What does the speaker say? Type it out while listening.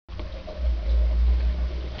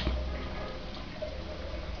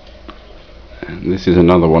This is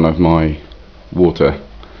another one of my water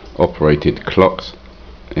operated clocks.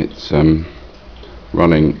 It's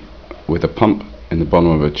running with a pump in the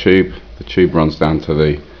bottom of a tube. The tube runs down to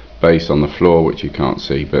the base on the floor, which you can't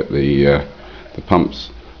see, but the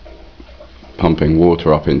pump's pumping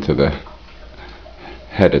water up into the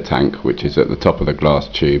header tank, which is at the top of the glass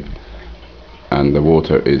tube, and the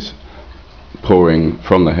water is pouring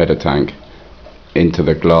from the header tank into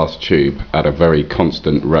the glass tube at a very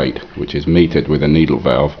constant rate, which is metered with a needle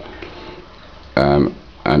valve,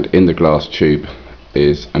 and in the glass tube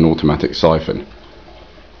is an automatic siphon,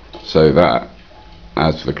 so that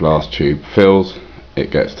as the glass tube fills,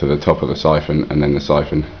 it gets to the top of the siphon, and then the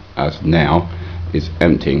siphon, as now, is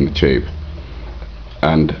emptying the tube.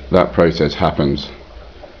 And that process happens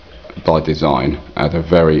by design at a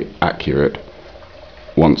very accurate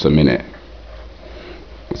once a minute,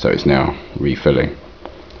 so it's now refilling.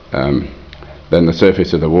 Then the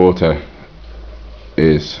surface of the water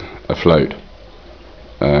is afloat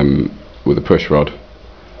with a push rod,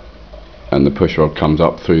 and the push rod comes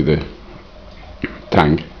up through the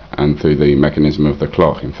tank and through the mechanism of the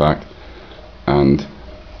clock, in fact, and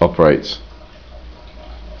operates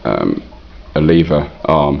a lever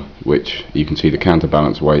arm, which you can see the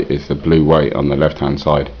counterbalance weight is the blue weight on the left hand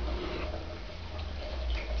side,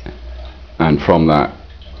 and from that,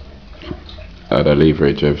 at a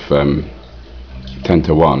leverage of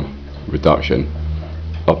 10:1 reduction,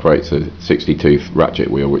 operates a 60-tooth ratchet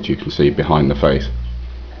wheel, which you can see behind the face,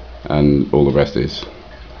 and all the rest is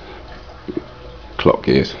clock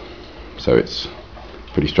gears, so it's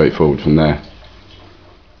pretty straightforward from there.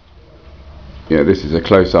 Yeah, this is a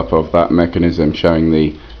close-up of that mechanism, showing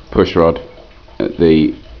the push rod,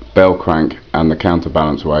 the bell crank and the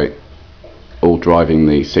counterbalance weight all driving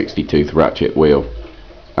the 60-tooth ratchet wheel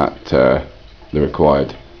at the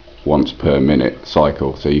required once per minute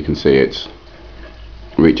cycle. So you can see it's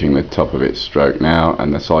reaching the top of its stroke now,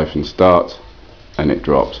 and the siphon starts and it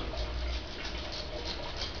drops,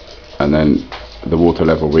 and then the water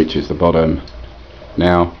level reaches the bottom.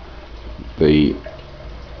 Now the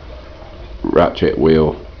ratchet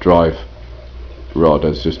wheel drive rod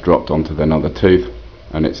has just dropped onto another tooth,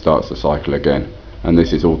 and it starts the cycle again, and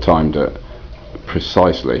this is all timed at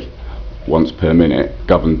precisely once per minute,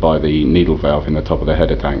 governed by the needle valve in the top of the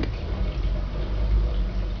header tank.